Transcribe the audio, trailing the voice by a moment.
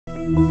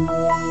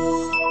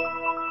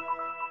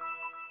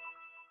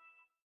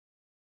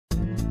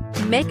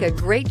Make a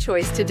great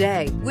choice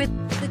today with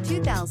the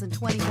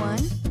 2021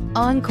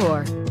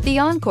 Encore. The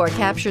Encore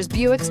captures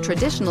Buick's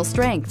traditional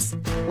strengths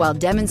while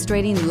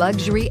demonstrating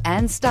luxury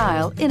and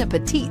style in a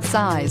petite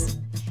size.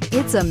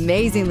 It's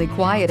amazingly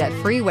quiet at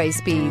freeway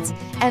speeds,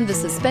 and the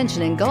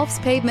suspension engulfs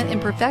pavement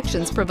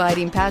imperfections,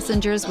 providing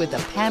passengers with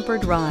a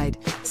pampered ride.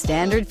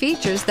 Standard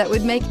features that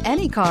would make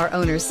any car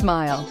owner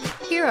smile.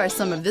 Here are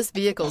some of this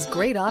vehicle's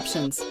great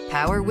options: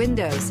 power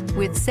windows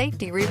with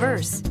safety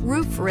reverse,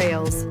 roof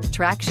rails,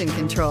 traction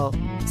control,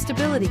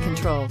 stability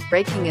control,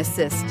 braking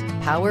assist,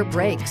 power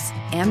brakes,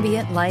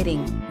 ambient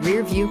lighting,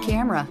 rear view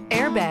camera,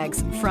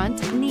 airbags,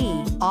 front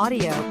knee,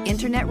 audio,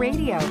 internet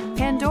radio,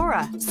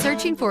 Pandora.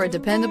 Searching for a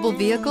dependable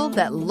vehicle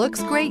that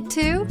looks great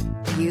too?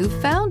 You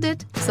found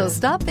it, so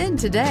stop in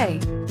today.